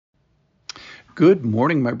Good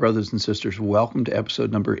morning, my brothers and sisters. Welcome to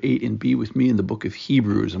episode number 8 and be with me in the book of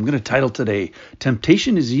Hebrews. I'm going to title today,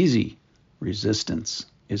 Temptation is Easy, Resistance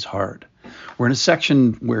is Hard. We're in a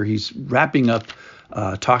section where he's wrapping up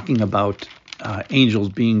talking about angels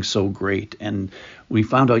being so great. And we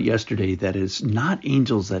found out yesterday that it's not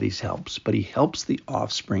angels that he helps, but he helps the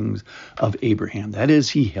offspring of Abraham. That is,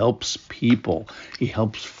 he helps people. He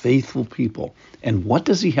helps faithful people. And what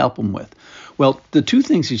does he help them with? Well, the two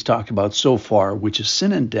things he's talked about so far, which is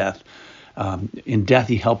sin and death. In death,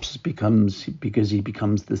 he helps because he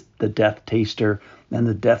becomes the death taster, and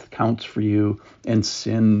the death counts for you. And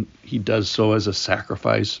sin, he does so as a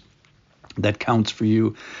sacrifice that counts for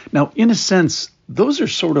you. Now, in a sense, those are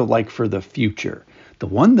sort of like for the future. The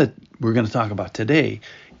one that we're going to talk about today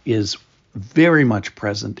is very much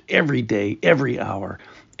present every day, every hour.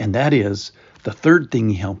 And that is the third thing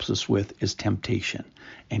he helps us with is temptation.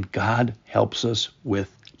 And God helps us with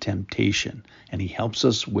temptation. And he helps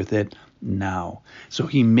us with it now. So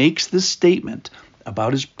he makes this statement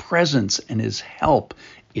about his presence and his help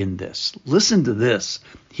in this. Listen to this.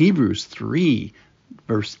 Hebrews 3,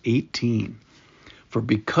 verse 18. For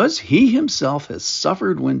because he himself has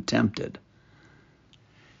suffered when tempted,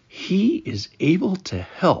 he is able to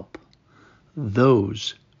help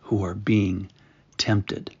those who are being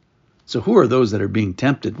tempted. So who are those that are being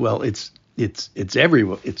tempted? Well, it's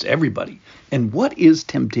everybody. And what is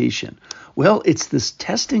temptation? Well, it's this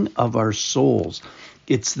testing of our souls.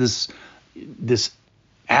 It's this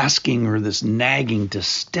asking or this nagging to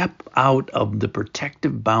step out of the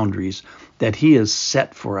protective boundaries that he has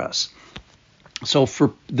set for us. So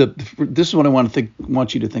this is what I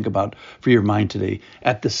want you to think about for your mind today.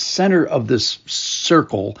 At the center of this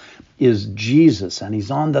circle is Jesus, and he's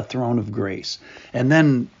on the throne of grace. And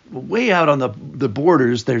then way out on the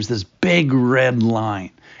borders, there's this big red line.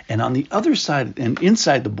 And on the other side and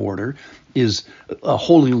inside the border is a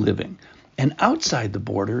holy living. And outside the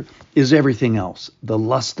border is everything else, the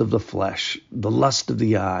lust of the flesh, the lust of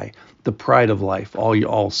the eye, the pride of life.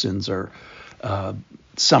 All sins are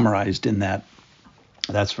summarized in that.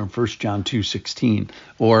 That's from 1 John 2:16,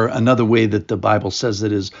 or another way that the Bible says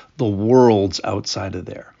it is the world's outside of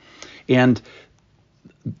there. And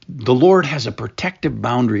the Lord has a protective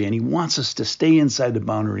boundary, and he wants us to stay inside the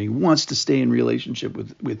boundary. He wants to stay in relationship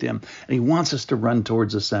with him, and he wants us to run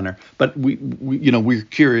towards the center. But we're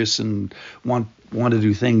curious and want to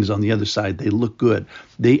do things on the other side. They look good.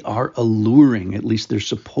 They are alluring. At least they're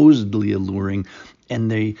supposedly alluring,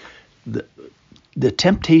 and the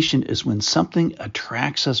temptation is when something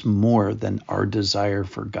attracts us more than our desire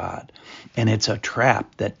for God. And it's a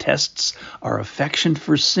trap that tests our affection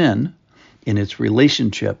for sin in its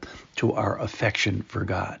relationship to our affection for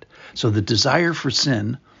God. So the desire for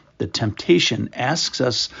sin, the temptation, asks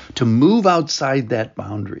us to move outside that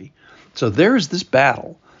boundary. So there's this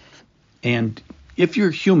battle. And if you're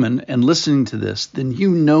human and listening to this, then you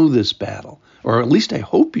know this battle. Or at least I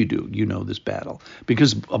hope you do. You know this battle,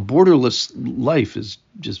 because a borderless life is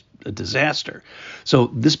just a disaster.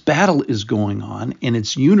 So this battle is going on, and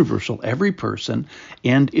it's universal, every person.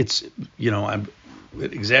 And it's, I'm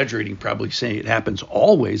exaggerating, probably saying it happens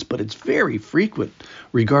always, but it's very frequent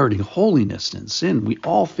regarding holiness and sin. We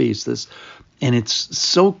all face this, and it's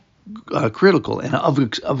so critical and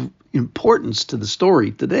of importance to the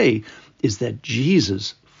story today is that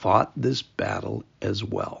Jesus fought this battle as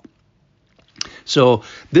well. So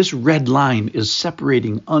this red line is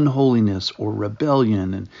separating unholiness or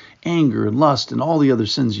rebellion and anger and lust and all the other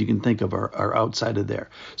sins you can think of are outside of there.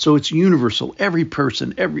 So it's universal. Every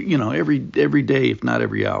person, every day, if not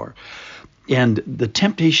every hour. And the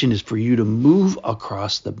temptation is for you to move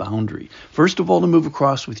across the boundary. First of all, to move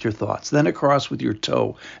across with your thoughts, then across with your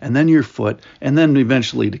toe, and then your foot, and then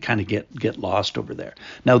eventually to kind of get lost over there.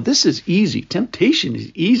 Now, this is easy. Temptation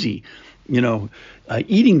is easy.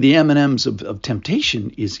 Eating the M&Ms of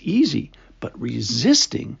temptation is easy, but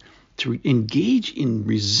to engage in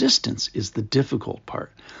resistance is the difficult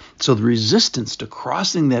part. So the resistance to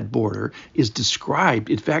crossing that border is described.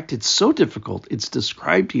 In fact, it's so difficult. It's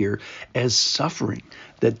described here as suffering,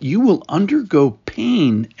 that you will undergo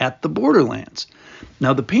pain at the borderlands.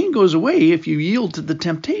 Now, the pain goes away if you yield to the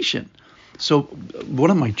temptation. So one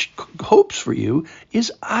of my hopes for you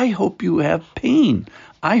is I hope you have pain.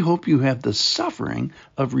 I hope you have the suffering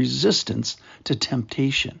of resistance to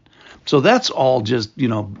temptation. So that's all just,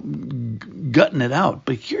 gutting it out.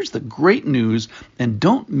 But here's the great news, and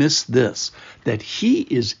don't miss this, that he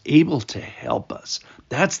is able to help us.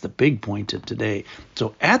 That's the big point of today.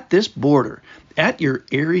 So at this border, at your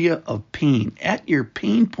area of pain, at your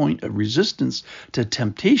pain point of resistance to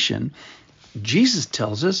temptation, Jesus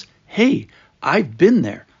tells us, hey, I've been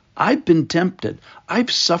there. I've been tempted.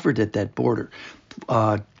 I've suffered at that border.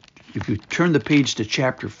 If you turn the page to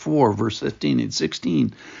chapter 4, verse 15 and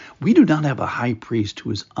 16, we do not have a high priest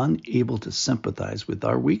who is unable to sympathize with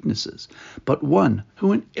our weaknesses, but one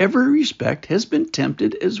who in every respect has been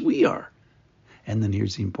tempted as we are. And then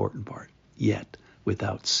here's the important part, yet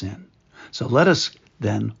without sin. So let us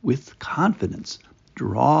then with confidence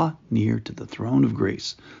draw near to the throne of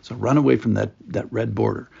grace. So run away from that red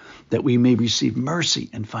border, that we may receive mercy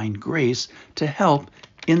and find grace to help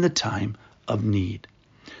in the time of need.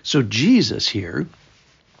 So Jesus here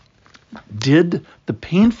did the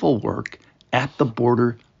painful work at the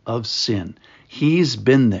border of sin. He's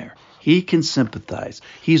been there. He can sympathize.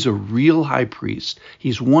 He's a real high priest.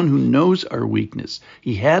 He's one who knows our weakness.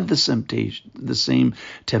 He had the same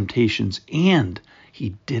temptations, and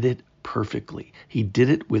he did it perfectly. He did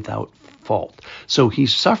it without fault. So he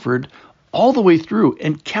suffered all the way through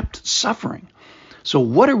and kept suffering. So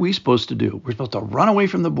what are we supposed to do? We're supposed to run away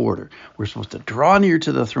from the border. We're supposed to draw near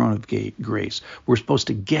to the throne of grace. We're supposed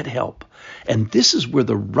to get help. And this is where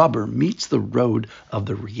the rubber meets the road of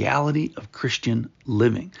the reality of Christian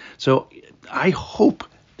living. So I hope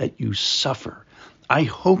that you suffer. I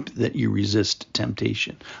hope that you resist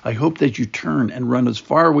temptation. I hope that you turn and run as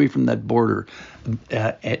far away from that border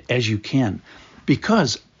as you can.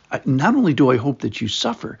 Because not only do I hope that you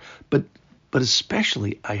suffer, but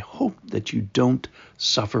especially I hope that you don't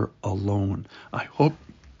suffer alone. I hope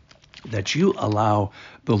that you allow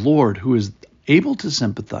the Lord, who is able to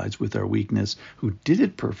sympathize with our weakness, who did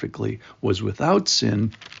it perfectly, was without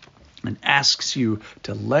sin, and asks you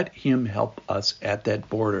to let him help us at that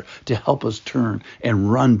border, to help us turn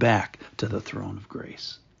and run back to the throne of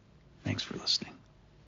grace. Thanks for listening.